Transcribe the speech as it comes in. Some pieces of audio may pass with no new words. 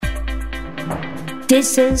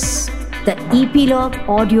This is the Epilogue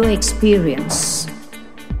Audio Experience.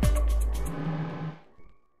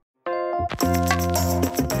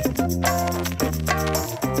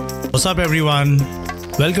 What's up, everyone?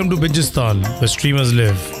 Welcome to Bingistan, where streamers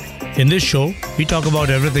live. In this show, we talk about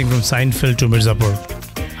everything from Seinfeld to Mirzapur.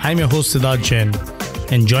 I'm your host Siddharth Jain,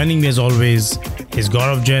 and joining me as always is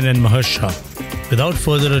Gaurav Jain and Maharsh Shah. Without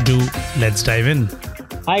further ado, let's dive in.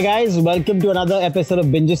 Hi guys, welcome to another episode of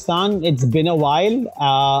Bingistan. It's been a while.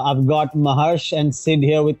 I've got Maharsh and Sid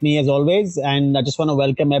here with me as always, and I just want to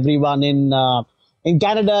welcome everyone in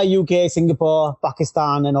Canada, UK, Singapore,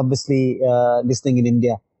 Pakistan, and obviously listening in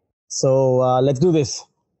India. So let's do this.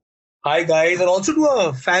 Hi guys, and also to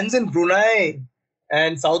our fans in Brunei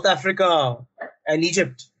and South Africa and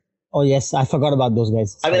Egypt. Oh yes, I forgot about those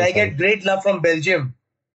guys. I get great love from Belgium.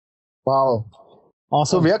 Wow.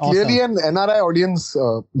 Awesome. So we are clearly an NRI audience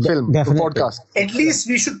film, podcast. At least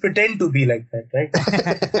we should pretend to be like that, right?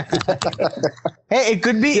 Hey, it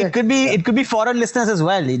could be foreign listeners as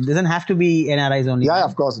well. It doesn't have to be NRIs only. Yeah,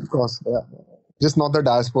 of course. Yeah. Just not the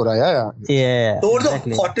diaspora. Yeah. So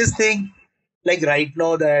exactly. The hottest thing, like right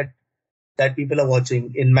now that people are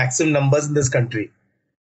watching in maximum numbers in this country.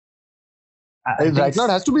 Right now it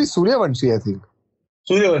has to be Suryavanshi, I think.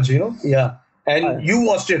 Suryavanshi, Yeah. And you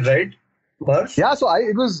watched it, right? Marsh? Yeah, so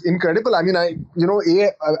it was incredible. I mean, I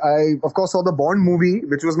of course saw the Bond movie,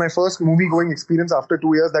 which was my first movie going experience after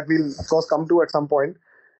 2 years that we'll of course come to at some point.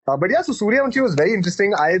 But yeah, so Suryavanshi was very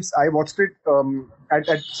interesting. I watched it at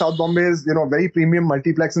South Bombay's, very premium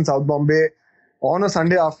multiplex in South Bombay on a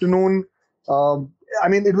Sunday afternoon. I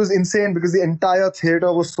mean, it was insane because the entire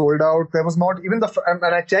theater was sold out. There was not even and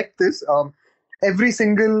I checked this, every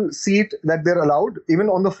single seat that they're allowed, even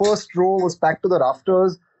on the first row, was packed to the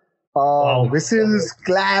rafters. Wow. Whistles,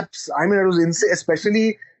 claps. I mean, it was insane,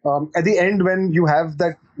 especially at the end when you have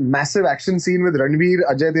that massive action scene with Ranveer,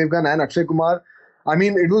 Ajay Devgan and Akshay Kumar. I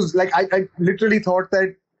mean, it was like, I literally thought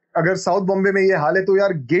that agar South Bombay mein ye haal hai, to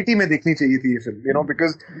yaar Gaiety mein dekhni chahiye thi ye film,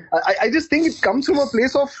 because I just think it comes from a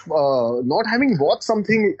place of not having watched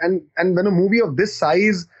something, and when a movie of this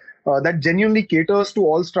size that genuinely caters to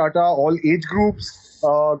all strata, all age groups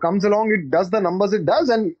comes along, it does the numbers it does.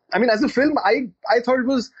 And I mean, as a film, I thought it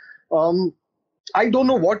was, I don't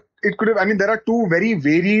know what it could have. I mean, there are two very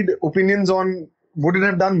varied opinions on would it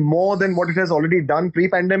have done more than what it has already done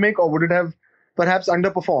pre-pandemic, or would it have perhaps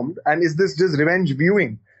underperformed? And is this just revenge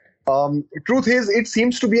viewing? Truth is, it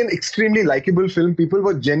seems to be an extremely likable film. People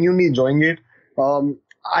were genuinely enjoying it.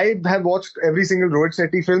 I have watched every single Rohit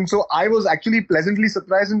Shetty film, so I was actually pleasantly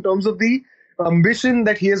surprised in terms of the ambition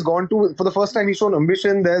that he has gone to. For the first time, he's shown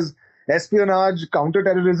ambition. There's espionage,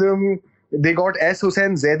 counter-terrorism. They got S.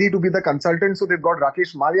 Hussain Zaidi to be the consultant. So they've got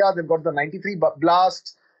Rakesh Maria. They've got the 93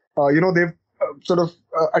 blasts. They've sort of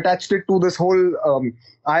attached it to this whole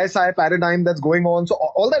ISI paradigm that's going on. So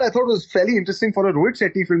all that I thought was fairly interesting for a Rohit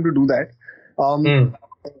Shetty film to do that.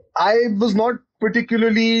 I was not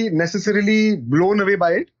particularly necessarily blown away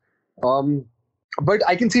by it. But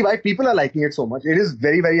I can see why people are liking it so much. It is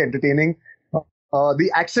very, very entertaining. The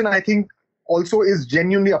action, I think, also is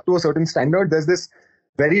genuinely up to a certain standard. There's this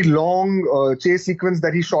very long chase sequence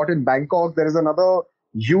that he shot in Bangkok. There is another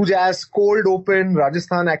huge-ass, cold open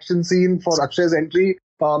Rajasthan action scene for Akshay's entry.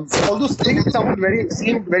 All those things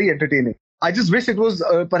seemed very entertaining. I just wish it was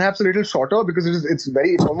perhaps a little shorter, because it's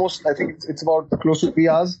almost, I think it's about close to 3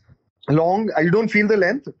 hours long. You don't feel the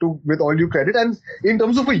length, with all due credit. And in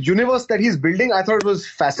terms of a universe that he's building, I thought it was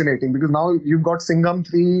fascinating, because now you've got Singham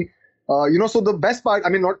 3. So the best part, I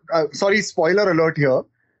mean, spoiler alert here,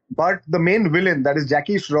 but the main villain, that is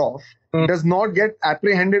Jackie Shroff, does not get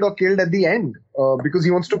apprehended or killed at the end, because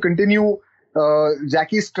he wants to continue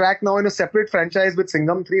Jackie's track now in a separate franchise with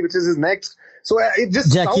Singham 3, which is his next. So it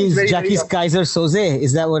just sounds very, Jackie's Kaiser Soze.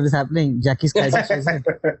 Is that what is happening? Jackie's Kaiser Soze.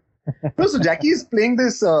 No, so Jackie is playing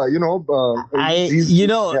this, he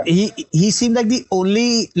seemed like the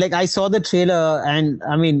only, like, I saw the trailer, and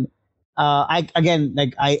I mean, I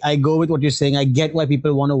go with what you're saying. I get why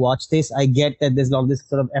people want to watch this. I get that there's a lot of this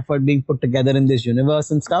sort of effort being put together in this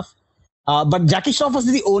universe and stuff. But Jackie Shroff was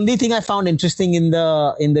the only thing I found interesting in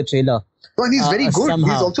the trailer. No, and he's very good.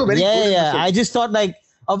 Somehow. He's also very good. Yeah. I just thought, like,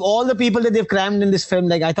 of all the people that they've crammed in this film,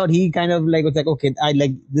 like, I thought he kind of like was like, okay, I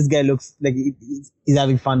like this guy looks like he's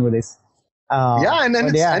having fun with this.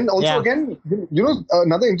 And also again,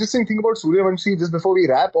 another interesting thing about Suryavanshi, just before we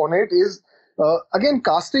wrap on it, is again,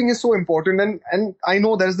 casting is so important, and I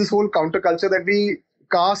know there's this whole counterculture that we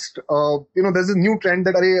cast. There's a new trend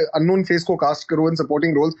that unknown face ko cast karo in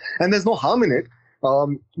supporting roles, and there's no harm in it.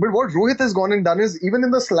 But what Rohit has gone and done is, even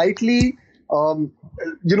in the slightly um,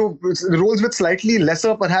 roles with slightly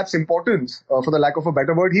lesser, perhaps, importance, for the lack of a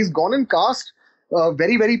better word. He's gone and cast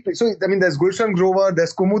very, very. So, I mean, there's Gulshan Grover,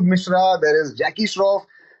 there's Kumud Mishra, there is Jackie Shroff.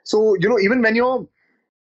 So, even when you're.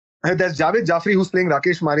 There's Javed Jafri who's playing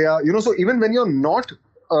Rakesh Maria. So even when you're not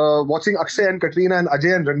watching Akshay and Katrina and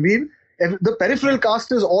Ajay and Ranveer, the peripheral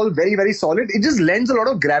cast is all very, very solid. It just lends a lot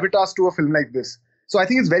of gravitas to a film like this. So I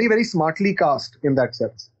think it's very, very smartly cast in that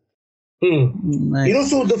sense.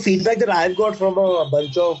 Nice. So the feedback that I've got from a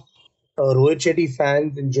bunch of Rohit Shetty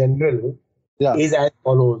fans in general is as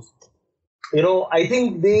follows. I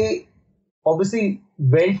think they obviously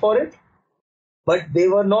went for it, but they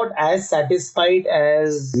were not as satisfied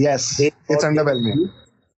as Yes, it's underwhelming.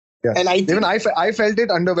 Yes. And even I felt it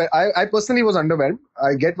underwhelmed. I personally was underwhelmed.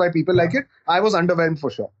 I get why people like it. I was underwhelmed for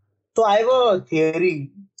sure. So I have a theory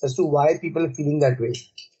as to why people are feeling that way.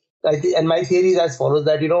 And my theory is as follows: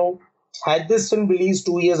 that had this film released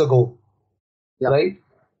 2 years ago, right?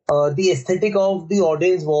 The aesthetic of the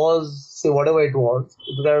audience was, say, whatever it was,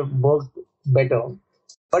 it would have worked better.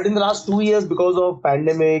 But in the last 2 years, because of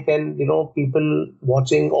pandemic and people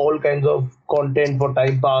watching all kinds of content for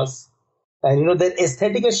time pass, and their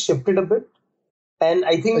aesthetic has shifted a bit. And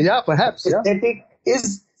I think perhaps aesthetic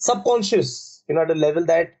is subconscious, at a level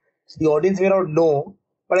that the audience may not know.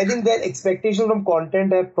 But I think their expectations from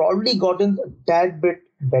content have probably gotten a tad bit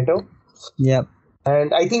better. Yeah.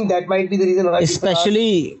 And I think that might be the reason why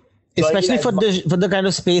especially for the kind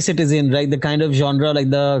of space it is in, right? The kind of genre, like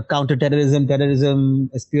the counter-terrorism, terrorism,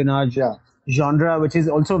 espionage genre, which is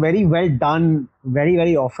also very well done very,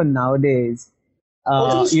 very often nowadays.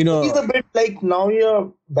 Also, it's a bit like now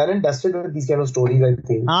you're done and dusted with these kind of stories, I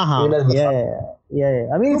think. Yeah.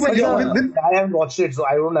 I mean, I haven't watched it, so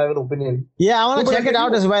I don't have an opinion. Yeah, I want to check it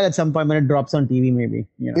out as well at some point when it drops on TV, maybe.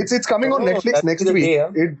 It's coming on Netflix next week.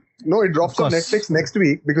 It drops on Netflix next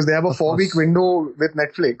week because they have a 4-week window with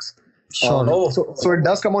Netflix. Sure. So it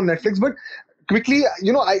does come on Netflix, but quickly,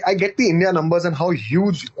 I get the India numbers and how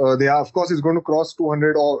huge they are. Of course, it's going to cross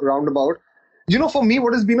 200 or roundabout. For me,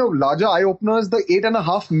 what has been a larger eye-opener is the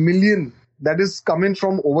 8.5 million that is coming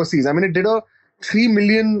from overseas. I mean, it did a 3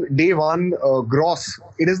 million day one gross.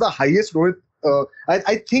 It is the highest.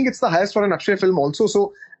 I think it's the highest for an Akshay film also.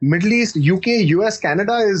 So Middle East, UK, US,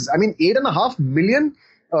 Canada is, 8.5 million.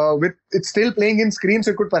 With it's still playing in screen,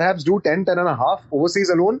 so it could perhaps do 10.5 overseas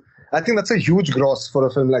alone. I think that's a huge gross for a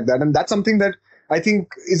film like that, and that's something that I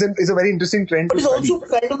think is a very interesting trend. But it's also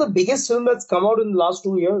kind of the biggest film that's come out in the last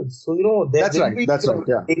 2 years. So that's right.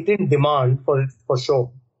 Latent demand for it for sure.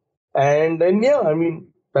 And then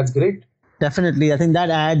that's great. Definitely, I think that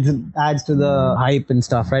adds to the hype and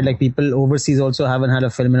stuff, right? Like people overseas also haven't had a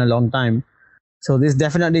film in a long time. So this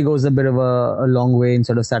definitely goes a bit of a long way in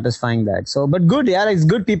sort of satisfying that. So, but good, it's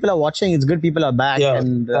good people are watching. It's good people are back. Yeah,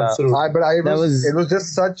 and, absolutely. It was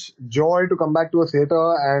just such joy to come back to a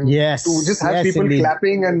theater and to just have people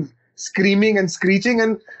clapping and screaming and screeching.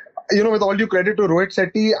 And, with all due credit to Rohit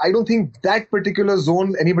Shetty, I don't think that particular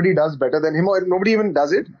zone anybody does better than him, or nobody even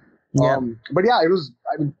does it. Yeah. But it was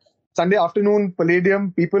Sunday afternoon,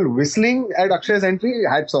 Palladium, people whistling at Akshay's entry,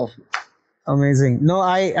 hats off. Amazing. No,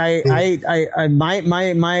 my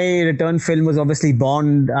return film was obviously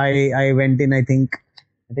Bond. I went in, I think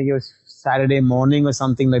it was Saturday morning or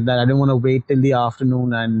something like that. I didn't want to wait till the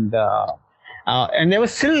afternoon, and there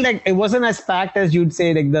was still it wasn't as packed as you'd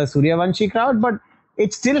say like the Suryavanshi crowd, but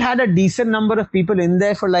it still had a decent number of people in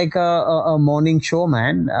there for like a morning show,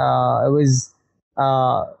 man. It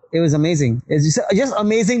was amazing. It's just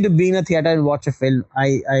amazing to be in a theater and watch a film.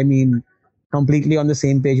 I mean, completely on the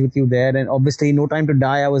same page with you there. And obviously, No Time to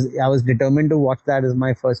Die, I was determined to watch that as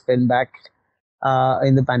my first film back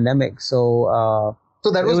in the pandemic. So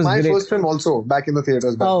that was my first film also back in the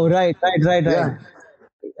theaters. Oh, right. Yeah.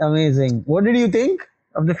 Amazing. What did you think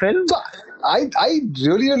of the film? So I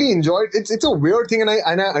really, really enjoyed it. It's a weird thing, and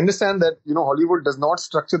I understand that Hollywood does not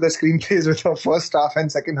structure their screenplays with a first half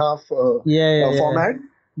and second half format.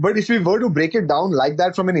 But if we were to break it down like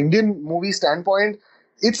that from an Indian movie standpoint,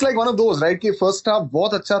 it's like one of those, right? कि first half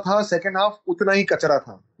बहुत अच्छा था, second half उतना ही कचरा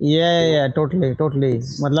था. Yeah, totally.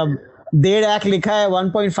 मतलब 1.5 act लिखा है,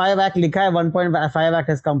 1.5 act लिखा है, 1.5 act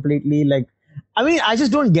is completely like. I mean, I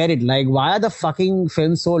just don't get it. Like, why are the fucking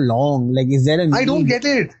films so long? Like, is there a need? I don't get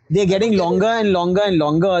it. They're getting longer and longer and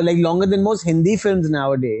longer, like longer than most Hindi films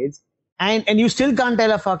nowadays. And you still can't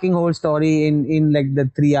tell a fucking whole story in like the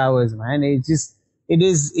 3 hours, man. It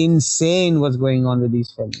is insane what's going on with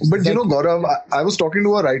these films. But Gaurav, I was talking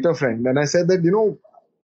to a writer friend and I said that,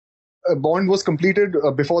 Bond was completed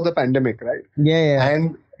before the pandemic, right? Yeah.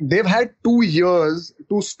 And they've had 2 years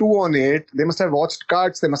to stew on it. They must have watched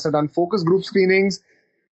cuts. They must have done focus group screenings.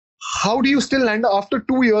 how do you still land after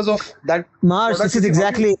 2 years of that? Marsh, this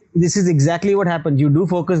is exactly what happens. You do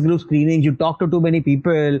focus group screenings, you talk to too many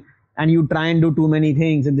people, and you try and do too many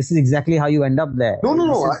things, and this is exactly how you end up there.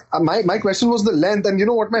 No. My question was the length, and you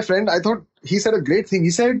know what, my friend, I thought he said a great thing.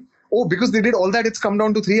 He said, "Oh, because they did all that, it's come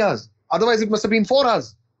down to 3 hours. Otherwise, it must have been 4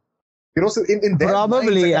 hours." You know, so in their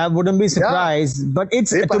probably mind, I wouldn't be surprised, but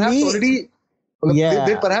it's they to me. already. Yeah.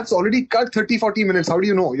 They perhaps already cut 30-40 minutes. How do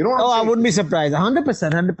you know? You know what I'm I saying? wouldn't be surprised.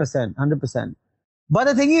 100%. But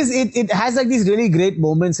the thing is, it has like these really great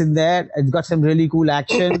moments in there. It's got some really cool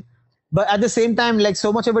action. But at the same time, like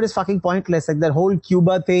so much of it is fucking pointless. Like that whole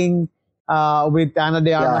Cuba thing with Ana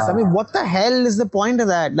de Armas. I mean, what the hell is the point of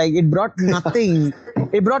that? Like it brought nothing.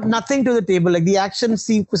 It brought nothing to the table. Like the action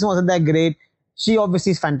sequence wasn't that great. She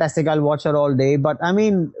obviously is fantastic. I'll watch her all day. But I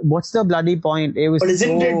mean, what's the bloody point? It was. But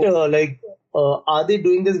isn't it are they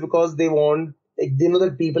doing this because they want, like, they know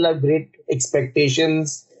that people have great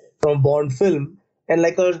expectations from Bond film, and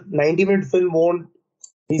like a 90-minute film won't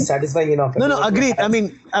be satisfying enough? No, agreed. I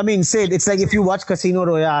mean, Sid, it's like if you watch Casino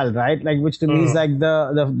Royale, right? Like, which to me is like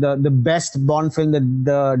the best Bond film that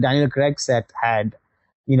the Daniel Craig set had.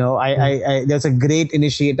 You know, there's a great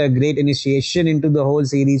initiation into the whole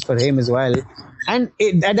series for him as well, and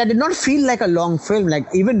that did not feel like a long film. Like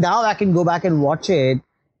even now, I can go back and watch it.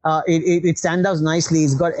 It stands out nicely.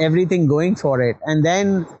 It's got everything going for it, and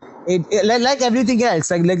then it like everything else,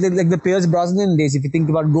 like the Pierce Brosnan days. If you think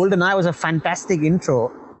about GoldenEye, was a fantastic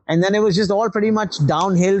intro, and then it was just all pretty much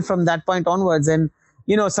downhill from that point onwards. And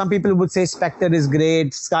you know, some people would say Spectre is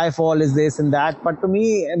great, Skyfall is this and that, but to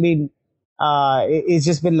me, I mean, it's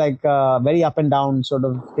just been like a very up and down sort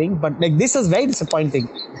of thing. But like this was very disappointing.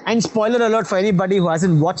 And spoiler alert for anybody who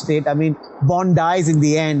hasn't watched it, I mean, Bond dies in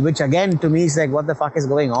the end, which again to me is like, what the fuck is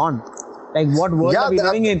going on? Like, what world are we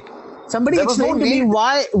living in? Somebody explain to me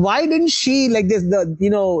why didn't she, like this, the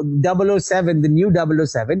 007, the new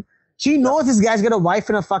 007, she knows this guy's got a wife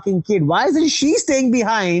and a fucking kid. Why isn't she staying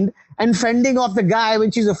behind and fending off the guy when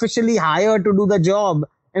she's officially hired to do the job?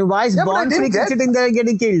 And why is Bond freaking sitting there and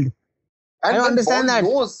getting killed? And I don't understand that.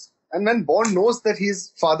 And when Bond knows that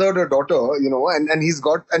he's fathered a daughter, you know, and he's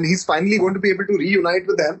finally going to be able to reunite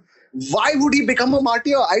with them, why would he become a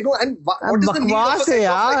martyr? I don't. And what is the need of a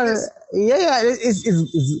like this? Yeah, it's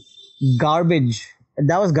garbage.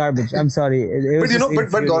 That was garbage. I'm sorry. But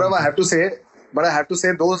Gaurav, I have to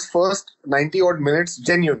say, those first 90 odd minutes,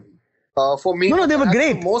 genuinely, for me, no, they were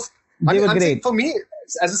great. They were great. For me,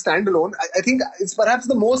 as a standalone, I think it's perhaps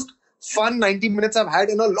the most fun 90 minutes I've had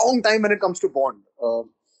in a long time when it comes to Bond.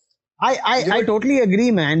 I totally agree,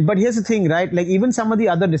 man. But here's the thing, right? Like even some of the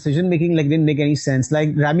other decision making like didn't make any sense.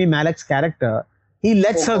 Like Rami Malek's character, he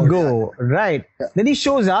lets her go, right? Yeah. Then he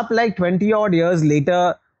shows up like 20 odd years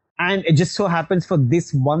later, and it just so happens for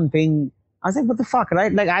this one thing. I was like, what the fuck,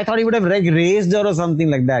 right? Like I thought he would have like raised her or something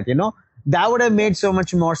like that, you know? That would have made so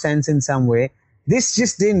much more sense in some way. This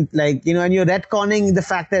just didn't, like, you know, and you're retconning the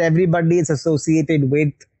fact that everybody is associated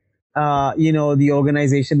with the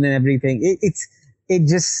organization and everything. It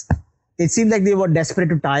seemed like they were desperate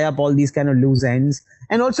to tie up all these kind of loose ends.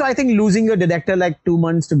 And also, I think losing your director like 2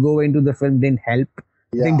 months to go into the film didn't help.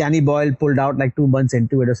 Yeah. I think Danny Boyle pulled out like 2 months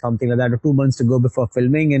into it or something like that, or 2 months to go before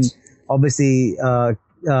filming. And obviously,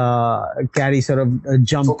 Carrie sort of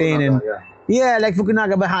jumped Fukunaga, in and like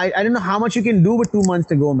Fukunaga. But I don't know how much you can do with 2 months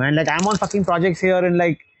to go, man. Like I'm on fucking projects here and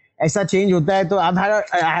like aisa change hota hai. So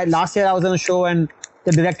last year I was on a show and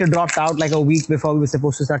the director dropped out like a week before we were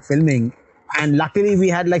supposed to start filming. And luckily we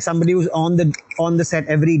had like somebody who's on the set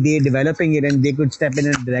every day developing it and they could step in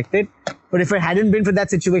and direct it. But if it hadn't been for that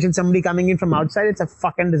situation, somebody coming in from outside, it's a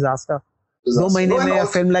fucking disaster. No a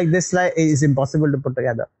film like this is impossible to put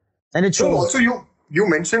together. And it shows. Also, you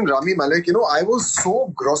mentioned Rami Malek. You know, I was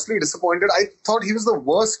so grossly disappointed. I thought he was the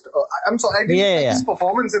worst. I'm sorry, I didn't like his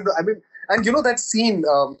performance in the. I mean, and you know that scene.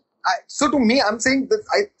 So to me, I'm saying that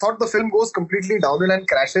I thought the film goes completely downhill and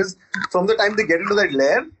crashes from the time they get into that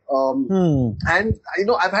lair. And you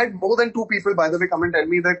know, I've had more than 2 people, by the way, come and tell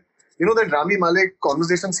me that, you know, that Rami Malek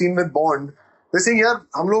conversation scene with Bond. They're saying, "Yeah,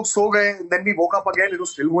 hum log so gaye, then we woke up again. It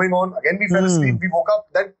was still going on. Again, we fell asleep. We woke up."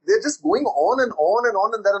 That they're just going on and on and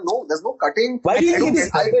on, and there's no cutting. Why do you think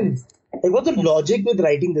this happens? Like, what's the logic with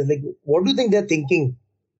writing this? Like, what do you think they're thinking?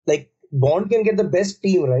 Like, Bond can get the best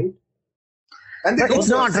team, right? And but it's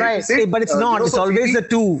not right. But it's not. It's always the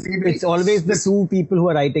two. It's always the 2 people who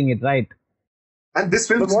are writing it, right? And this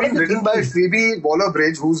film's been written by Phoebe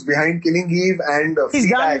Waller-Bridge, who's behind Killing Eve and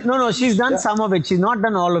she's done some of it. She's not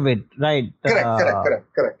done all of it, right? Correct.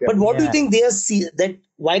 Yeah. But what do you think they see that?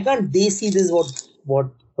 Why can't they see this?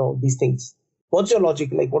 These things? What's your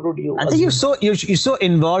logic? Like, what would you? I think you're so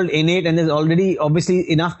involved in it, and there's already obviously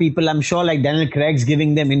enough people. I'm sure, like Daniel Craig's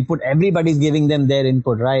giving them input. Everybody's giving them their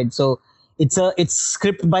input, right? So it's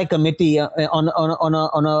script by committee on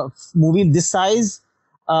a movie this size.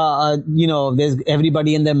 There's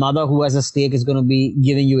everybody and their mother who has a stake is going to be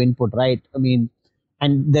giving you input, right? I mean,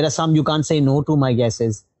 and there are some you can't say no to. My guess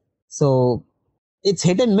is so. It's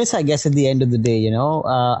hit and miss, I guess, at the end of the day.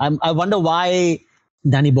 I wonder why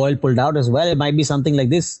Danny Boyle pulled out as well. It might be something like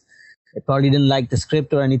this. It probably didn't like the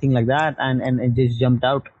script or anything like that, and it just jumped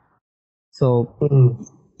out. So,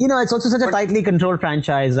 it's also such a tightly controlled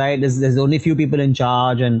franchise, right? There's only few people in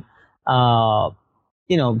charge, and so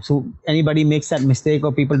anybody makes that mistake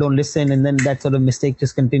or people don't listen, and then that sort of mistake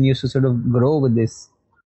just continues to sort of grow with this.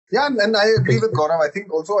 Yeah, and I agree with Gaurav. I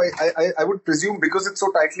think also I would presume because it's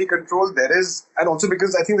so tightly controlled, and also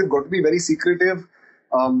because I think they've got to be very secretive.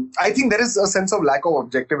 I think there is a sense of lack of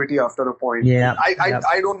objectivity after a point. Yeah,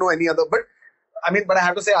 I don't know any other, but I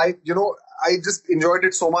have to say I just enjoyed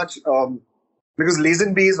it so much because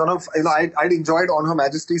Lazenby is one of I'd enjoyed On Her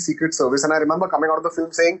Majesty's Secret Service, and I remember coming out of the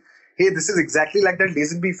film saying, "Hey, this is exactly like that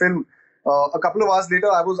Lazenby film." A couple of hours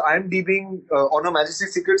later, I was IMDbing On Her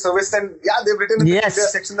Majesty's Secret Service, and they've written in the trivia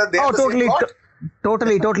section that they have the same plot.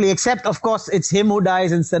 Totally. Except, of course, it's him who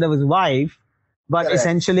dies instead of his wife. But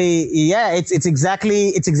essentially, it's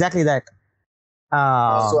exactly that.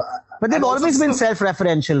 But they've always been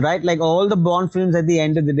self-referential, right? Like all the Bond films, at the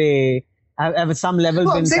end of the day, have at some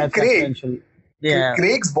level been self-referential. Yeah.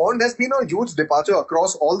 Craig's Bond has been a huge departure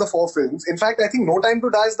across all the 4 films. In fact, I think No Time to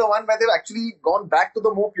Die is the one where they've actually gone back to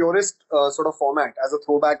the more purist sort of format as a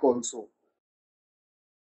throwback also.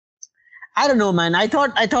 I don't know, man. I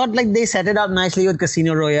thought like they set it up nicely with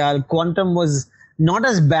Casino Royale. Quantum was not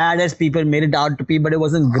as bad as people made it out to be, but it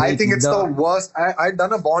wasn't great. I think it's the worst. I'd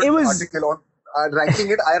done a Bond article on ranking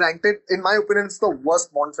it. I ranked it, in my opinion, it's the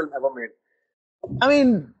worst Bond film ever made. I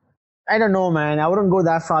mean, I don't know, man. I wouldn't go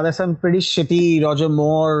that far. There's some pretty shitty Roger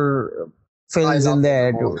Moore films in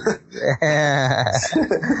there, dude.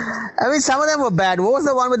 I mean, some of them were bad. What was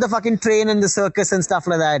the one with the fucking train and the circus and stuff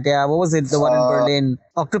like that? Yeah, what was it? The one in Berlin.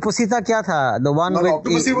 Octopussy tha kya tha? The one with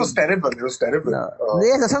Octopussy was terrible. It was terrible.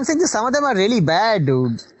 Yeah, that's what I'm saying. Some of them are really bad,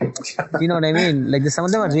 dude. You know what I mean? Like, some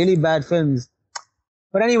of them are really bad films.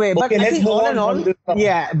 But anyway, but I think all in all,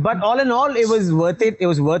 but all in all, it was worth it. It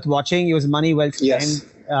was worth watching. It was money well spent. Yes.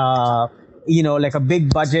 Like a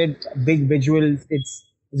big budget, big visuals.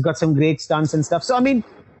 It's got some great stunts and stuff. So, I mean,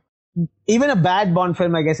 even a bad Bond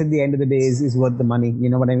film, I guess, at the end of the day is worth the money. You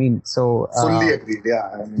know what I mean? So fully agreed.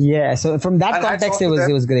 Yeah. So from that context, it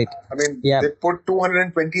was great. I mean, they put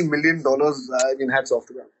 $220 million. Hats off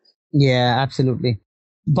to them. Yeah, absolutely.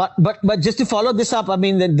 But just to follow this up, I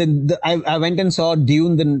mean, I went and saw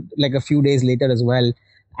Dune like a few days later as well.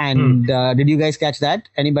 And did you guys catch that?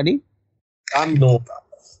 Anybody? No.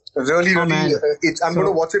 Really. I'm going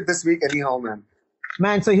to watch it this week anyhow, man.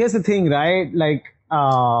 Man, so here's the thing, right? Like,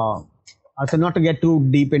 so not to get too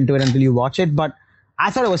deep into it until you watch it, but I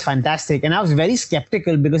thought it was fantastic. And I was very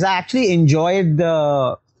skeptical because I actually enjoyed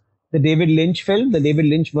the David Lynch film, the David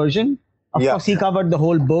Lynch version. Of course, he covered the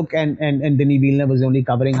whole book, and Denis Villeneuve was only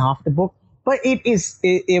covering half the book. But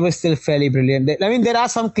it was still fairly brilliant. I mean, there are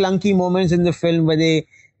some clunky moments in the film where they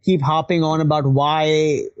keep harping on about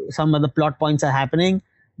why some of the plot points are happening,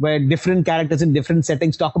 where different characters in different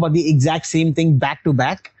settings talk about the exact same thing back to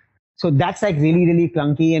back. So that's like really, really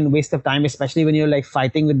clunky and waste of time, especially when you're like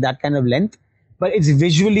fighting with that kind of length. But it's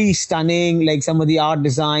visually stunning. Like some of the art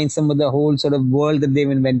design, some of the whole sort of world that they've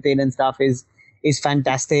invented and stuff is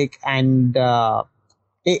fantastic, and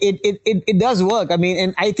it does work. I mean,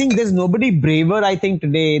 and I think there's nobody braver, I think,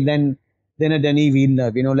 today than a Denis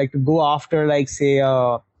Villeneuve. Like to go after, like, say,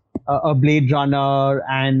 a Blade Runner,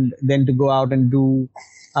 and then to go out and do,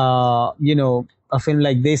 a film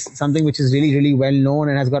like this, something which is really, really well known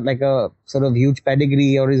and has got like a sort of huge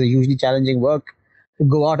pedigree or is a hugely challenging work, to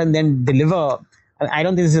go out and then deliver. I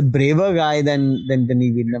don't think there's a braver guy than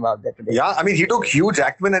Denis Villeneuve out there today. Yeah, I mean, he took Hugh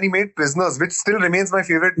Jackman and he made Prisoners, which still remains my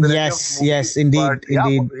favorite. Yes, indeed. I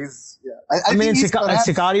mean,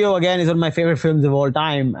 Sicario again is one of my favorite films of all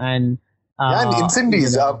time, and and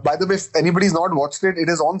Incendies. By the way, if anybody's not watched it, it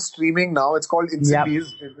is on streaming now. It's called Incendies.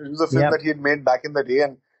 It was a film that he had made back in the day,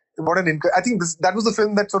 and what an I think that was the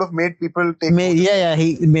film that sort of made people take.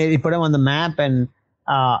 He put him on the map, and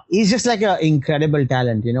he's just like an incredible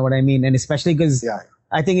talent. You know what I mean? And especially because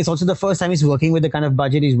I think it's also the first time he's working with the kind of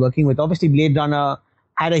budget he's working with. Obviously, Blade Runner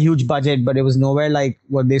had a huge budget, but it was nowhere like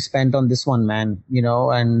what they spent on this one, man.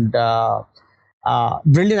 And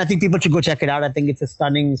brilliant. I think people should go check it out. I think it's a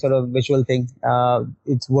stunning sort of visual thing.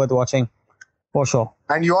 It's worth watching. For sure.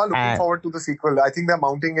 And you are looking And- forward to the sequel. I think they're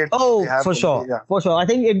mounting it. Oh, They have for sure. Yeah. For sure. I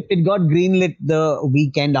think it got greenlit the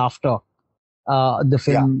weekend after the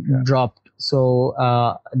film dropped. So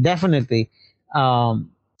definitely.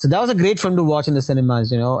 So that was a great film to watch in the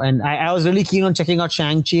cinemas, and I was really keen on checking out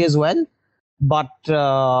Shang-Chi as well. But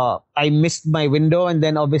I missed my window and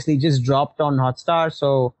then obviously just dropped on Hotstar.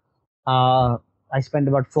 So I spent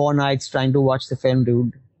about 4 nights trying to watch the film,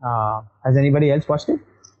 dude. Has anybody else watched it?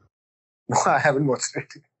 No, I haven't watched it.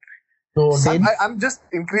 So Sid? I'm just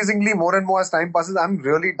increasingly more and more as time passes. I'm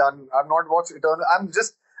really done. I've not watched Eternal.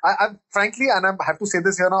 I'm frankly, and I have to say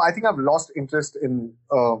this here now. I think I've lost interest in.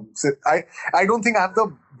 I don't think I have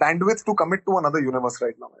the bandwidth to commit to another universe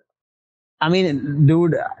right now. I mean,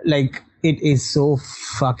 dude, like, it is so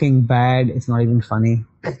fucking bad. It's not even funny.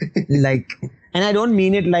 Like, and I don't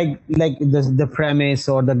mean it like the premise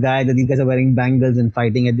or the guy that these guys are wearing bangles and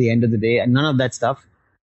fighting at the end of the day, and none of that stuff.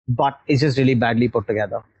 But it's just really badly put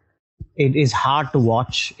together. It is hard to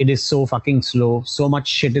watch. It is so fucking slow. So much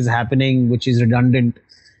shit is happening, which is redundant.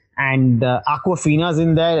 And Aquafina's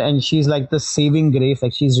in there, and she's like the saving grace.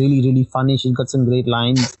 Like, she's really, really funny. She's got some great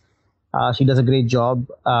lines. She does a great job.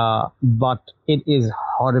 But it is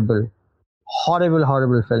horrible.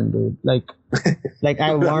 Horrible film, dude. Like I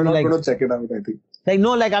I'm want not like going to check it out. I think. like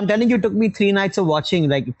no, like I'm telling you, it took me 3 nights of watching.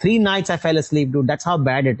 Like 3 nights I fell asleep, dude. That's how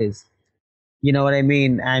bad it is. You know what I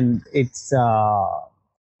mean? And it's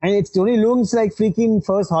Tony Leung's like freaking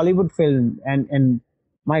first Hollywood film, and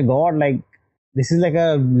my God, like this is like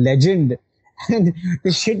a legend. And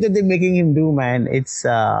the shit that they're making him do, man, it's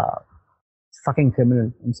fucking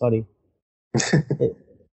criminal. I'm sorry.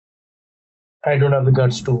 I don't have the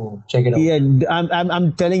guts to check it out. Yeah,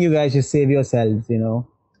 I'm telling you guys, just save yourselves. It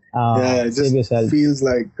Save just yourselves. feels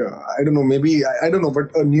like I don't know. Maybe I don't know,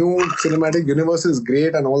 but a new cinematic universe is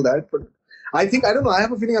great and all that. But I think I don't know. I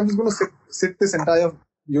have a feeling I'm just going to sit this entire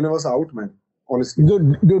universe out, man. Honestly,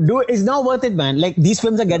 Dude, it's not worth it, man. Like, these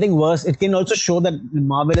films are getting worse. It can also show that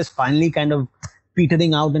Marvel is finally kind of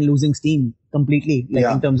petering out and losing steam completely. Like,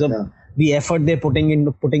 in terms of the effort they're putting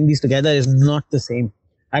into putting these together is not the same.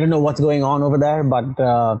 I don't know what's going on over there, but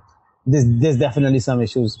there's definitely some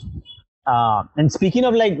issues. And speaking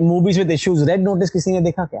of like movies with issues, Red Notice किसी ने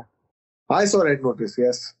देखा क्या? I saw Red Notice.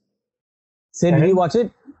 Yes. Sid, did you watch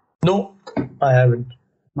it? No, I haven't.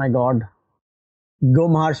 My God. Go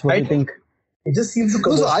Marsh, what do you think? It just seems to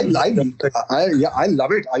come. No, so I love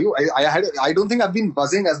it. I don't think I've been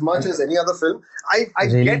buzzing as much as any other film. I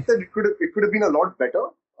Really? get that it could have been a lot better.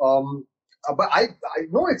 But I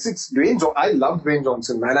know it's Dwayne. I love Dwayne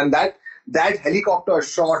Johnson, man, and that helicopter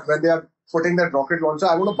shot when they are putting that rocket launcher.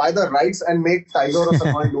 I want to buy the rights and make Tiger or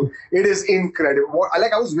Salman do it. It is incredible.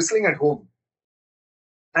 I was whistling at home.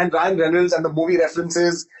 And Ryan Reynolds and the movie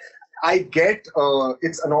references. I get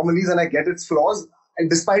its anomalies and I get its flaws. And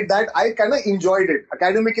despite that, I kind of enjoyed it.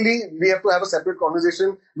 Academically, we have to have a separate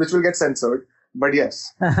conversation, which will get censored. But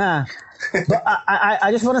yes. But I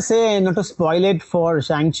just want to say, not to spoil it for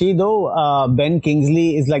Shang-Chi, though, Ben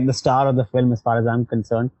Kingsley is like the star of the film as far as I'm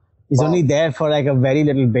concerned. He's only there for like a very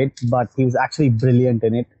little bit, but he was actually brilliant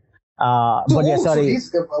in it. But yeah, sorry.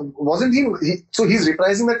 So wasn't he? So he's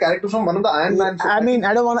reprising the character from one of the Iron Man films. I mean,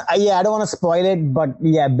 I don't want to spoil it, but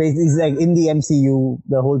yeah, basically, he's like in the MCU,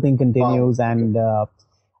 the whole thing continues, and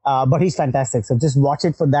but he's fantastic. So just watch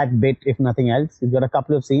it for that bit, if nothing else. He's got a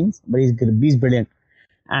couple of scenes, but he's brilliant,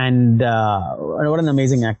 and what an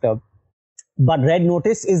amazing actor. But Red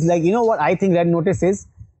Notice is like, what I think Red Notice is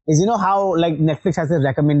how like Netflix has a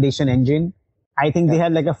recommendation engine. I think they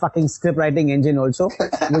have like a fucking script writing engine also,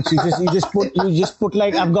 which you just put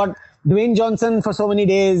like, I've got Dwayne Johnson for so many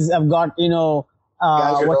days. I've got,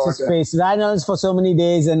 what's his face? Ryan Reynolds for so many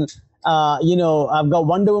days. And, I've got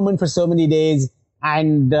Wonder Woman for so many days.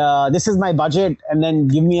 And, this is my budget. And then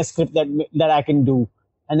give me a script that I can do.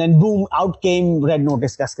 And then boom, out came Red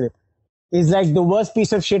Notice ka script. It's like the worst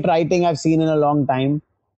piece of shit writing I've seen in a long time.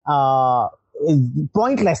 It's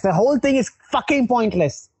pointless. The whole thing is fucking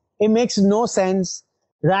pointless. It makes no sense.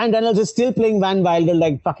 Ryan Reynolds is still playing Van Wilder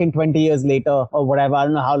like fucking 20 years later or whatever. I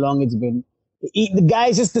don't know how long it's been. The guy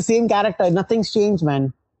is just the same character. Nothing's changed,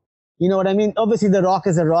 man. You know what I mean? Obviously, The Rock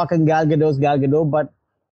is The Rock and Gal Gadot's Gal Gadot, but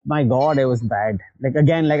my God, it was bad. Like,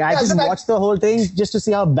 again, like I just watched the whole thing just to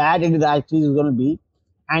see how bad it actually is going to be.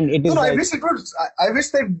 And it is. No, like, I wish it was. I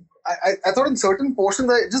wish that. I thought in certain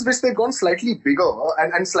portions, I just wish they'd gone slightly bigger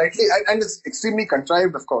and slightly, and it's extremely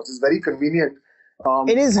contrived, of course. It's very convenient.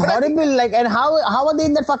 It is horrible. Like, and how are they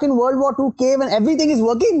in that fucking World War II cave and everything is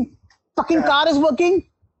working? Fucking car is working.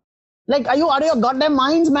 Like, are you out of your goddamn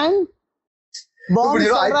minds, man? Bomb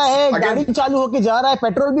चल रहा है, गाड़ी चालू होके जा रहा है,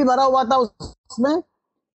 petrol भी भरा हुआ था उसमें.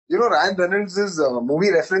 Ryan Reynolds'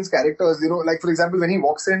 movie reference characters, like for example, when he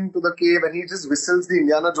walks into the cave and he just whistles the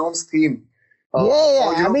Indiana Jones theme.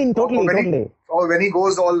 I mean, totally. Or when he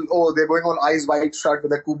goes they're going all eyes wide shut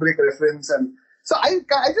with a Kubrick reference. And so I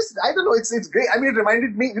don't know, it's great. I mean, it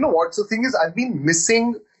reminded me, you know what? So the thing is, I've been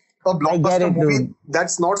missing a blockbuster movie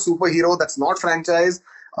that's not superhero, that's not franchise.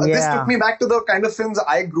 This took me back to the kind of films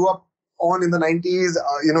I grew up on in the 90s,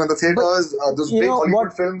 in the theaters, those big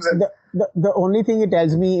Hollywood films. And the only thing it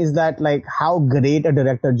tells me is that like how great a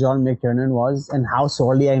director John McTiernan was and how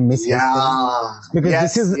sorely I miss his films.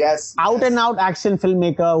 Because this is out and out action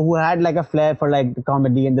filmmaker who had like a flair for like the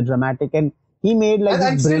comedy and the dramatic, and he made like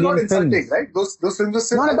these brilliant films. Right? Those films are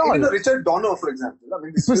still not at all. Even Richard Donner, for example. I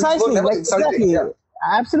mean, precisely, like, exactly. Yeah.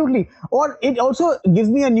 Absolutely. Or it also gives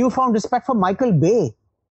me a newfound respect for Michael Bay.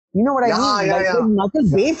 You know what I mean? Michael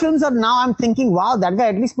Bay films are now, I'm thinking, wow, that guy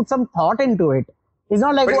at least put some thought into it. It's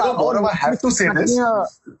not like, Gaurav, I have to say this.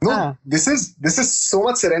 This is so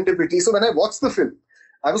much serendipity. So when I watched the film,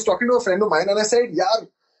 I was talking to a friend of mine and I said,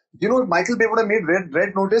 if Michael Bay would have made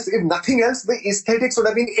Red Notice, if nothing else, the aesthetics would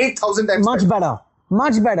have been 8,000 times better.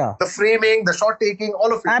 Much better. The framing, the shot taking,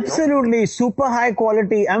 all of it. Absolutely. Super high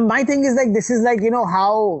quality. And my thing is like, this is like,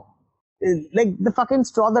 how... like the fucking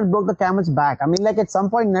straw that broke the camel's back. I mean, like at some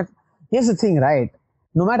point, here's the thing, right?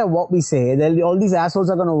 No matter what we say, all these assholes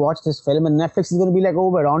are going to watch this film and Netflix is going to be like,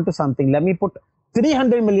 we're on to something. Let me put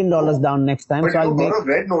 $300 million down next time. But so I'll make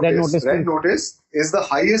Red Notice is the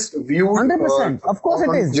highest viewed. 100%. Of course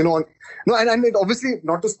it is. And it obviously,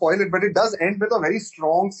 not to spoil it, but it does end with a very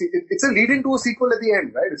strong, it's a lead into a sequel at the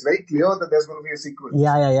end, right? It's very clear that there's going to be a sequel.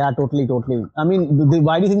 Yeah, totally. I mean,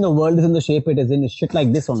 why do you think the world is in the shape it is in? It's shit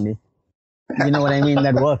like this only. You know what I mean?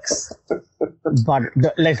 That works. But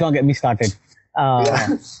let's not get me started.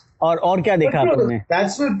 और क्या देखा तुमने?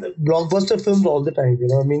 That's with blockbuster films all the time.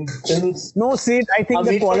 I mean, films. No, Sid, I think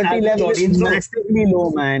the quality level is massively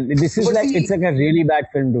low, man. This is it's like a really bad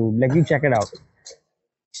film, dude. Like, you check it out.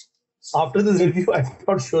 After this review, I'm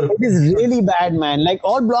not sure. It is really bad, man. Like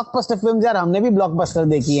all blockbuster films, यार हमने भी blockbuster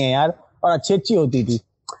देखी हैं यार और अच्छी होती थी.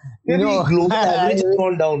 Maybe global average has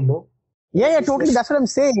gone down, no? Yeah, totally. That's what I'm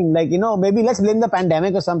saying. Like, maybe let's blame the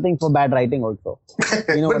pandemic or something for bad writing also. But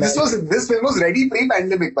this film was ready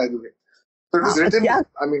pre-pandemic, by the way. So it was written.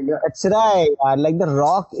 That's right. Like The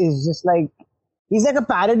Rock is just like, he's like a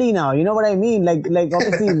parody now. You know what I mean? Like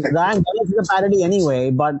obviously Ryan Reynolds is a parody anyway,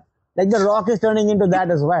 but like The Rock is turning into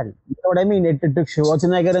that as well. You know what I mean? It took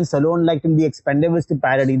Schwarzenegger and Stallone like in The Expendables to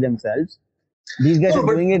parody themselves. These guys are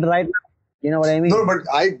doing it right now. You know what I mean? No, but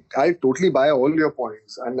I totally buy all your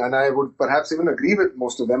points, and I would perhaps even agree with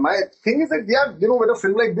most of them. My thing is that with a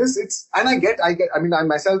film like this, I mean, I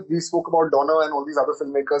myself, we spoke about Donner and all these other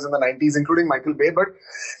filmmakers in the 90s, including Michael Bay, but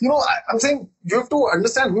I'm saying you have to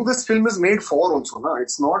understand who this film is made for also. No?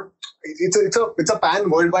 It's not. It's a pan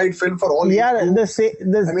worldwide film for all. Yeah,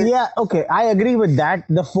 okay, I agree with that.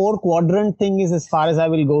 The 4-quadrant thing is as far as I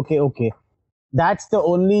will go. Okay. That's the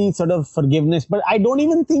only sort of forgiveness, but I don't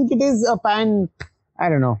even think it is a pan. I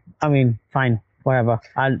don't know. I mean, fine, whatever.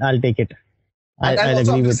 I'll take it. I'll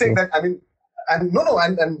agree with you. That, I mean,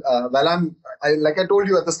 like I told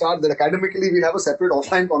you at the start, that academically we have a separate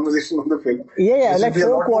offline conversation on the film. Yeah, like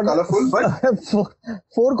 4-quadrant.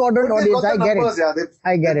 4-quadrant audience. I get it.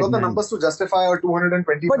 I get it. They've got the numbers to justify a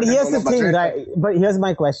 220. But here's the thing, right? But here's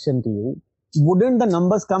my question to you: wouldn't the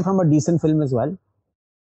numbers come from a decent film as well?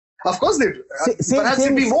 Of course they do. Perhaps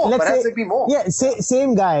it'd be more. Yeah,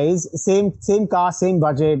 same guys, same cast, same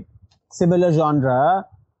budget, similar genre,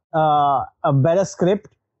 a better script,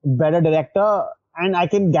 better director, and I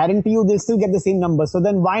can guarantee you they'll still get the same numbers. So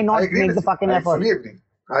then why not make the fucking effort?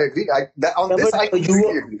 I agree. I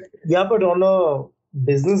completely agree. Yeah, but on a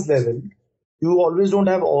business level, you always don't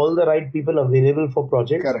have all the right people available for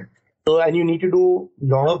projects. Correct. So, and you need to do a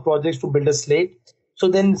lot of projects to build a slate. So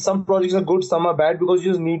then some projects are good, some are bad because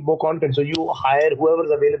you just need more content. So you hire whoever is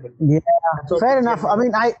available. Yeah, fair enough. I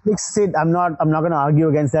mean, I'm not going to argue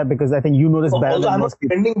against that because I think you know this better than most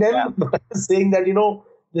people. I'm not defending them, but I'm saying that,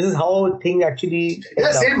 this is how a thing actually...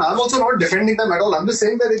 Yeah, same. I'm also not defending them at all. I'm just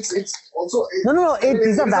saying that it's also... No.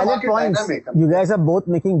 These are valid points. You guys are both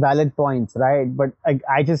making valid points, right? But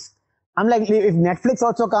I'm like, if Netflix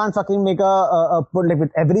also can't fucking make put like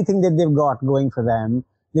with everything that they've got going for them,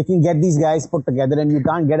 they can get these guys put together and you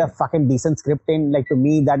can't get a fucking decent script in. Like, to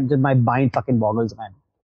me, that just my mind fucking boggles, man.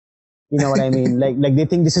 You know what I mean? Like they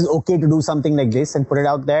think this is okay to do something like this and put it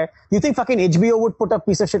out there. You think fucking HBO would put a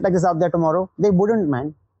piece of shit like this out there tomorrow? They wouldn't,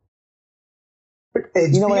 man. But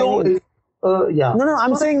HBO, you know what I mean? Yeah. No,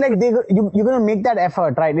 I'm saying like you're going to make that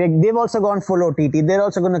effort, right? Like, they've also gone full OTT. They're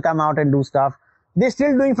also going to come out and do stuff. they're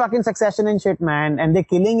still doing fucking Succession and shit, man, and they're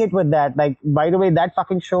killing it with that. Like, by the way, that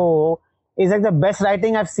fucking show is like the best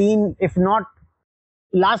writing I've seen, if not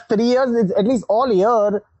last 3 years, it's at least all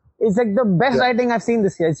year. It's like the best writing I've seen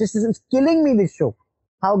this year. It's killing me, this show.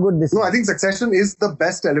 How good this is. No, I think Succession is the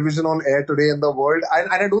best television on air today in the world, and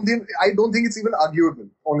I don't think it's even arguable,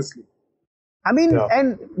 honestly. I mean,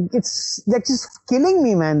 and it's like just killing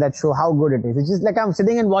me, man, that show, how good it is. It's just like I'm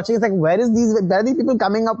sitting and watching, it's like, where are these people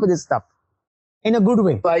coming up with this stuff? In a good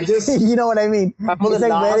way. So I just, you know what I mean? I'm on the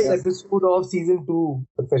last episode of season 2,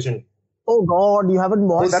 Succession. Oh God, you haven't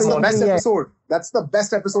watched That's the best yet. episode. That's the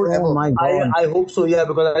best episode ever. Oh my God. I hope so, yeah,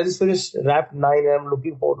 because I just finished Wrap 9 and I'm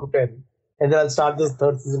looking forward to 10. And then I'll start this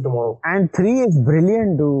 3rd season tomorrow. And 3 is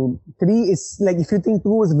brilliant, dude. 3 is like, if you think 2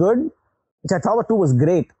 was good, which I thought 2 was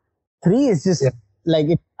great, 3 is just like,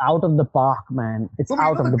 it's out of the park, man. It's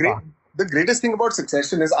out of the park. The greatest thing about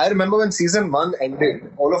Succession is, I remember when season 1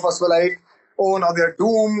 ended, all of us were like, oh, now they're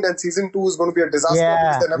doomed and season 2 is going to be a disaster.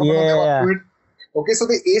 They're never going to live up to it. Okay, so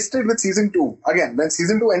they aced it with season 2. Again, when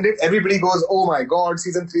season 2 ended, everybody goes, oh my God,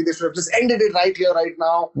 season 3, they should have just ended it right here, right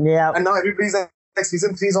now. Yeah. And now everybody's like,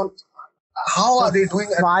 season 3 is on. How are they doing?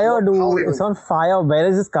 Fire, dude. It's on fire. Where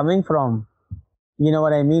is this coming from? You know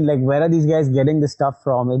what I mean? Like, where are these guys getting this stuff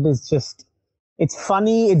from? It is just, it's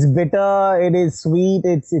funny, it's bitter, it is sweet,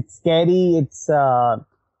 it's scary, it's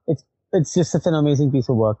just such an amazing piece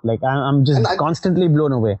of work. Like, I'm just constantly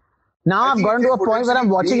blown away. Now I've gotten to a point where I'm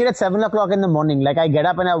watching it at 7 o'clock in the morning. Like, I get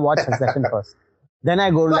up and I watch Succession first. Then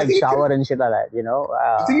I go to like shower and shit like that, you know.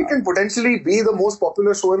 I think it can potentially be the most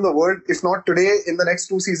popular show in the world, if not today, in the next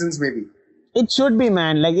 2 seasons maybe. It should be,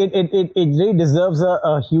 man. Like, it really deserves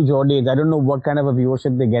a huge audience. I don't know what kind of a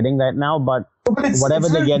viewership they're getting right now, but whatever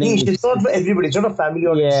they're getting. It's not for everybody. It's not a family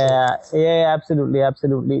audience. Yeah,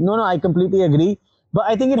 absolutely. No, I completely agree. But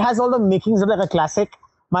I think it has all the makings of like a classic.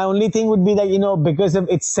 My only thing would be that, you know, because of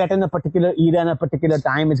it's set in a particular era and a particular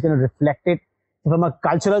time, it's going to reflect it. From a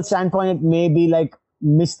cultural standpoint, it may be like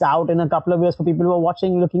missed out in a couple of years for people who are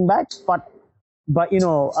watching, looking back. But you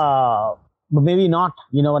know, but maybe not.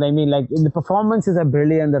 You know what I mean? Like, the performances are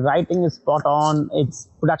brilliant, the writing is spot on, its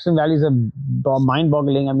production values are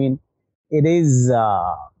mind-boggling. I mean, it is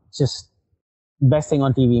just best thing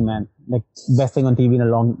on TV, man. Like, best thing on TV in a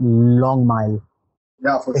long mile.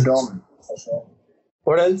 Yeah, for sure, man. For sure.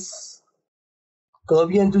 What else?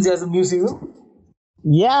 Curb Your Enthusiasm new season?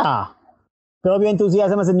 Yeah. Curb Your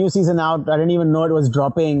Enthusiasm has a new season out. I didn't even know it was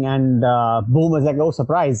dropping, and boom, was like, oh,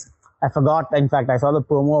 surprise. I forgot. In fact, I saw the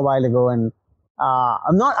promo a while ago, and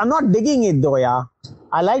I'm not digging it though, yeah.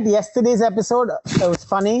 I liked yesterday's episode. It was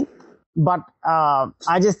funny, but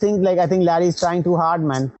I just think I think Larry's trying too hard,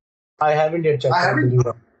 man. I haven't yet checked out. You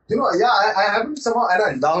know, yeah, I haven't somehow,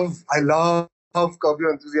 and I love Curb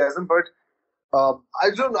Your Enthusiasm, but I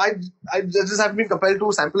just haven't been compelled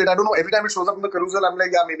to sample it. I don't know. Every time it shows up in the carousel, I'm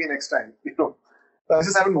like, yeah, maybe next time. You know, I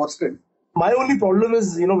just haven't watched it. My only problem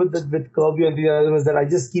is, you know, with Curb Your Enthusiasm is that I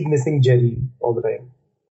just keep missing Jerry all the time.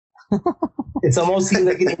 It somehow seems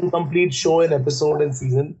like an incomplete show, an episode, and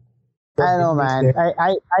season. I know, man.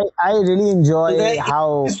 I really enjoy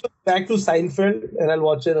how. Back to Seinfeld, and I'll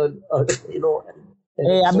watch it. You know.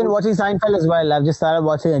 Hey, I've been watching Seinfeld as well. I've just started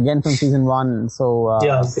watching again from season 1. So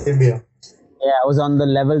yeah, same here. Yeah, I was on the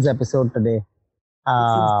Levels episode today.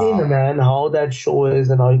 It's insane, man, how that show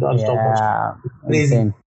is and how you can't stop watching. Crazy.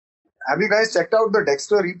 Insane. Have you guys checked out the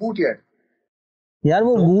Dexter reboot yet? यार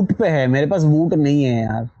वो Woot पे है, मेरे पास Woot नहीं है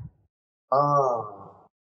यार.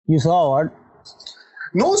 You saw what?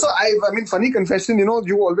 No, so I mean, funny confession, you know,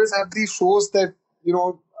 you always have these shows that, you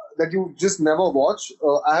know, that you just never watch.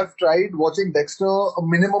 I have tried watching Dexter a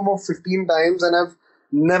minimum of 15 times, and I've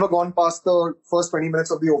never gone past the first 20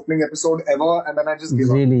 minutes of the opening episode ever, and then I just give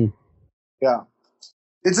up. Really? Yeah.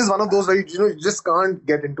 It's just one of those where you just can't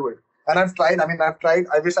get into it. And I've tried,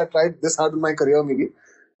 I wish I tried this hard in my career maybe.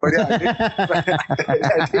 But yeah,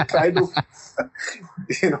 I did try to,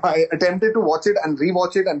 you know, I attempted to watch it and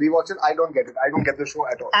rewatch it. I don't get it. I don't get the show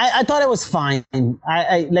at all. I thought it was fine.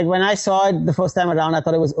 I like when I saw it the first time around, I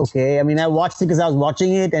thought it was okay. I mean, I watched it because I was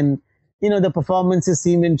watching it, and you know, the performances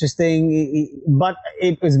seemed interesting, but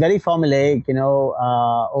it was very formulaic, you know,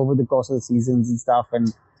 over the course of the seasons and stuff.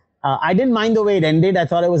 And I didn't mind the way it ended. I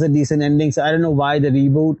thought it was a decent ending. So I don't know why the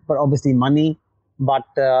reboot, but obviously money. But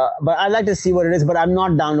I'd like to see what it is. But I'm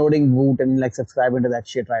not downloading Woot and like subscribing to that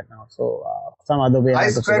shit right now. So some other way. I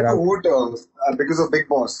subscribe to Woot because of Big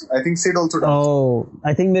Boss. I think Sid also does. Oh,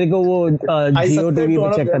 I think मेरे को वो Jio TV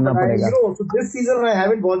पे check करना पड़ेगा. You know, so this season I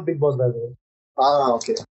haven't watched Big Boss by the way.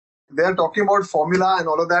 Okay. They are talking about formula and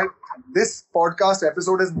all of that. This podcast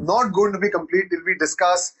episode is not going to be complete till we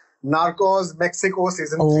discuss Narcos Mexico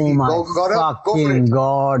season 3. Oh my Go for fucking it.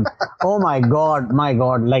 god! Oh my god!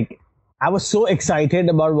 Like, I was so excited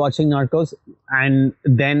about watching Narcos, and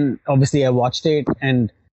then obviously I watched it,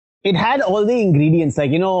 and it had all the ingredients.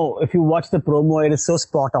 Like, if you watch the promo, it is so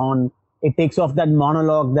spot on. It takes off that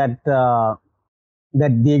monologue that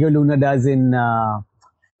Diego Luna does in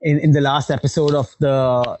the last episode of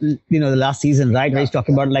the last season, right? Where he's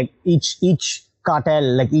talking about like each cartel,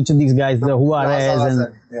 like each of these guys, the Juarez and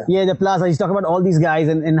the Plaza. He's talking about all these guys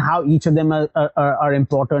and how each of them are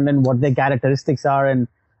important and what their characteristics are, and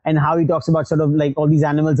how he talks about sort of like all these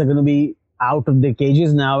animals are going to be out of their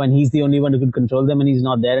cages now, and he's the only one who could control them, and he's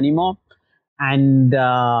not there anymore. And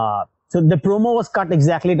so the promo was cut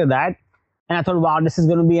exactly to that. And I thought, wow, this is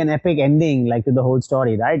going to be an epic ending, like, to the whole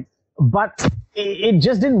story, right? But it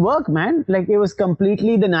just didn't work, man. Like, it was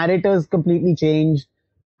the narrators completely changed,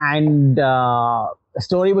 and the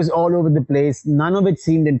story was all over the place. None of it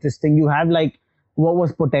seemed interesting. You have, like, what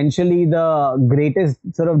was potentially the greatest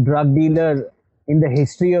sort of drug dealer in the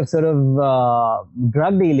history of sort of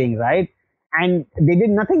drug dealing, right? And they did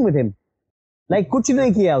nothing with him. Like, कुछ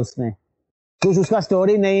नहीं किया उसने. कुछ उसका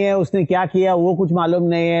story नहीं है, उसने क्या किया वो कुछ मालूम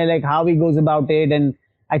नहीं है, like how he goes about it. And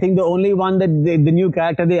I think the only one that the new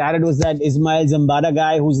character they added was that Ismail Zambada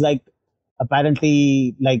guy, who's like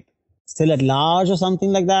apparently like still at large or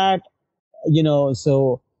something like that,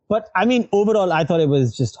 so, but I mean, overall, I thought it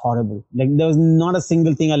was just horrible. Like, there was not a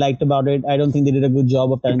single thing I liked about it. I don't think they did a good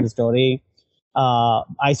job of telling the story.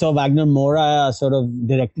 I saw Wagner Moura sort of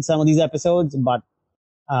directed some of these episodes, but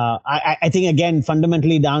I think, again,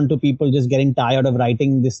 fundamentally down to people just getting tired of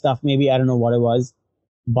writing this stuff. Maybe, I don't know what it was,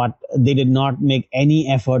 but they did not make any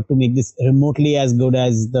effort to make this remotely as good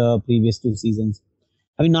as the previous two seasons.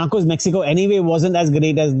 I mean, Narcos Mexico anyway wasn't as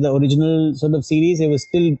great as the original sort of series. It was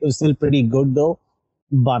still pretty good though,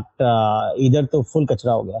 but either to full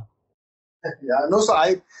kachra ho gaya. Yeah, no, so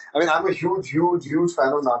I mean, I'm a huge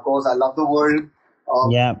fan of Narcos. I love the world.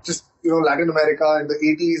 Just, Latin America in the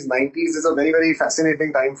 80s, 90s is a very, very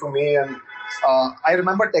fascinating time for me. And I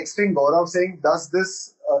remember texting Gaurav saying, does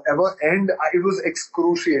this ever end? It was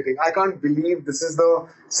excruciating. I can't believe this is the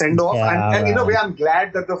send-off. Yeah, and in a way, I'm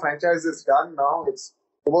glad that the franchise is done now. It's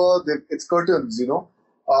over, it's curtains,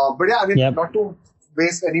 But yeah, I mean, not to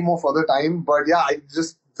waste any more further time, but yeah, I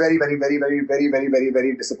just very, very, very, very, very, very, very,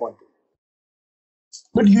 very disappointed.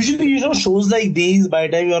 But usually, shows like these, by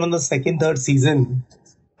the time you're on the second, third season,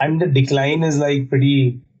 I mean, the decline is like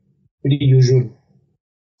pretty usual.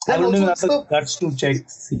 I don't even have the guts to check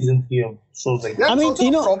season 3 of shows like that. I mean,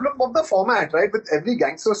 the problem of the format, right? With every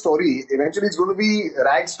gangster story, eventually it's going to be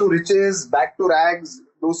rags to riches, back to rags,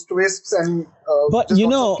 those twists, and but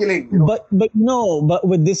killing. But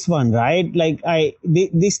with this one, right? Like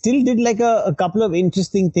they still did like a couple of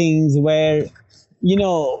interesting things where,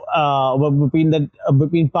 between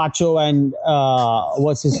Pacho and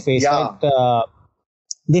what's his face, right?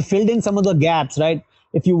 They filled in some of the gaps, right?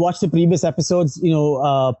 If you watch the previous episodes,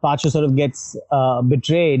 Pacho sort of gets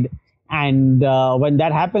betrayed, and when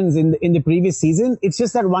that happens in the previous season, it's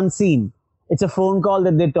just that one scene. It's a phone call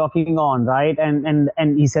that they're talking on, right? And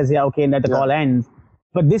he says, yeah, okay, and let the call ends.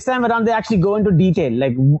 But this time around, they actually go into detail.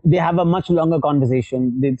 Like, they have a much longer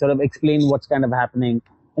conversation. They sort of explain what's kind of happening,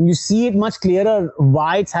 and you see it much clearer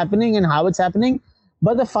why it's happening and how it's happening.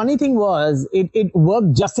 But the funny thing was, it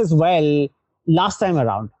worked just as well last time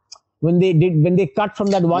around. When they cut from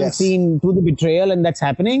that one scene to the betrayal and that's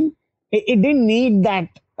happening, it didn't need that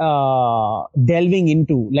delving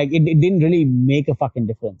into, like, it didn't really make a fucking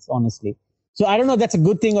difference, honestly. So I don't know if that's a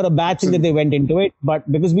good thing or a bad thing that they went into it, but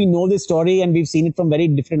because we know this story and we've seen it from very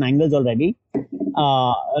different angles already,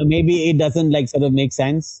 maybe it doesn't like sort of make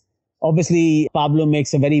sense. Obviously, Pablo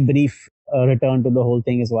makes a very brief return to the whole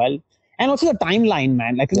thing as well. And also the timeline,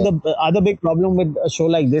 man. I think the other big problem with a show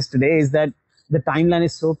like this today is that the timeline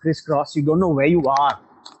is so crisscross. You don't know where you are,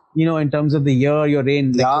 in terms of the year you're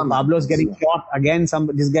in. Like, Pablo's getting shot again.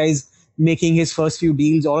 This guy's making his first few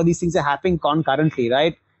deals. All of these things are happening concurrently,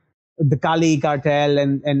 right? The Cali cartel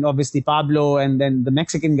and obviously Pablo and then the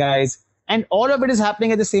Mexican guys. And all of it is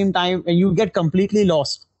happening at the same time, and you get completely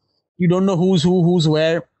lost. You don't know who's who, who's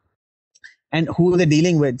where, and who they're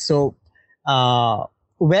dealing with. So,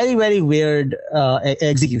 very, very weird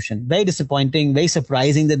execution. Very disappointing. Very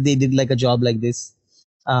surprising that they did like a job like this.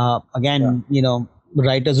 Again,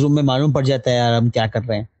 writers' room mein मालूम पड़ जाता है यार हम क्या कर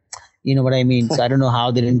रहे हैं. You know what I mean? So I don't know how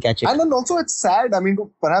they didn't catch it. And then also it's sad. I mean,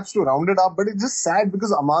 perhaps to round it up, but it's just sad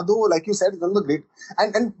because Amado, like you said, is one of the great.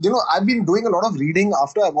 And I've been doing a lot of reading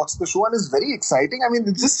after I watched the show, and it's very exciting. I mean,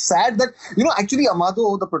 it's just sad that actually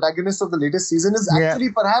Amado, the protagonist of the latest season, is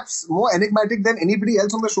actually perhaps more enigmatic than anybody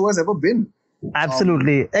else on the show has ever been.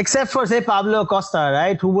 Absolutely. Except for, say, Pablo Costa,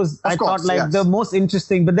 right? Who was, Of I course, thought, like yes. the most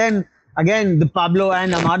interesting. But then again, the Pablo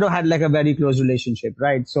and Amado had like a very close relationship,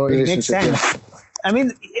 right? So it makes Relationship, sense. I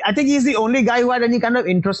mean, I think he's the only guy who had any kind of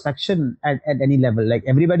introspection at any level. Like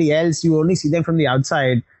everybody else, you only see them from the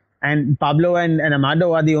outside. And Pablo and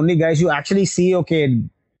Amado are the only guys you actually see, okay,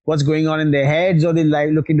 what's going on in their heads, or they're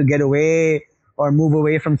like looking to get away or move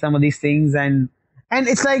away from some of these things. And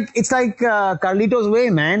it's like Carlito's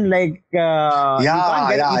way, man. Like you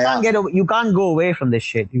can't go away from this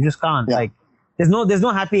shit. You just can't. Yeah. Like there's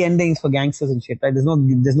no happy endings for gangsters and shit. Right?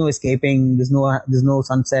 There's no escaping. There's no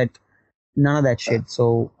sunset. None of that shit.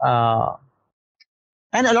 So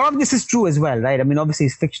and a lot of this is true as well, right? I mean, obviously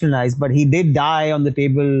it's fictionalized, but he did die on the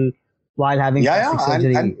table while having plastic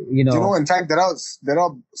surgery. And, in fact, there are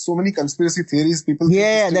so many conspiracy theories. People think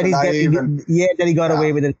that he got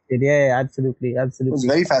away with it. Yeah, absolutely. It was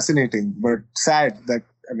very fascinating, but sad that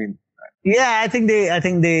I think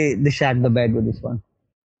they shat the bed with this one.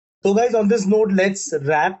 So guys, on this note, let's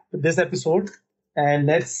wrap this episode and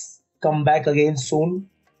let's come back again soon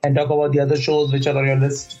and talk about the other shows which are on your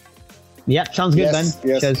list. Yeah, sounds good, man.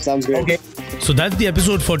 Yes, Cheers. sounds good. Okay. So that's the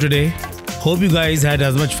episode for today. Hope you guys had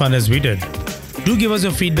as much fun as we did. Do give us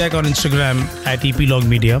your feedback on Instagram at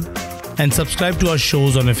EPlogMedia and subscribe to our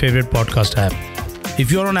shows on your favorite podcast app.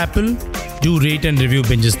 If you're on Apple, do rate and review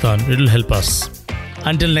Bingistan. It'll help us.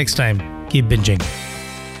 Until next time, keep binging.